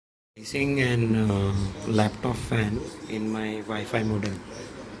Facing an laptop fan in my Wi-Fi modem.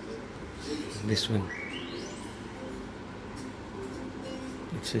 This one.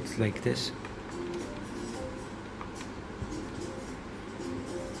 It's like this.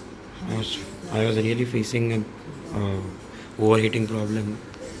 I was really facing a overheating problem.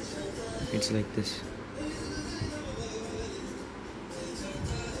 It's like this.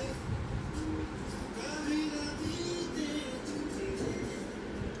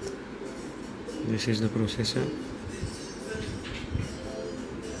 This is the processor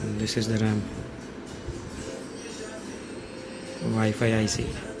and this is the RAM. Wi-Fi IC.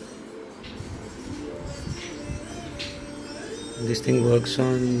 This thing works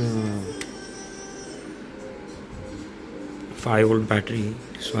on 5-volt battery,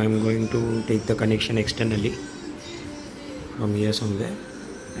 so I'm going to take the connection externally from here somewhere,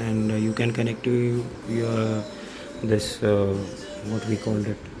 and you can connect to your this what we called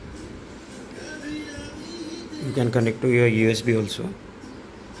it. You can connect to your USB also.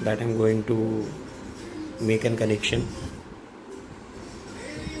 That I'm going to make a connection.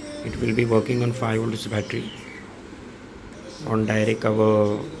 It will be working on 5 volts battery, on direct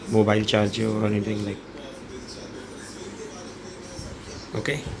our mobile charger or anything like.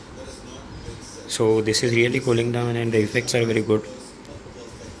 Okay, so this is really cooling down and the effects are very good.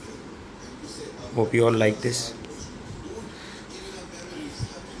 Hope you all like this.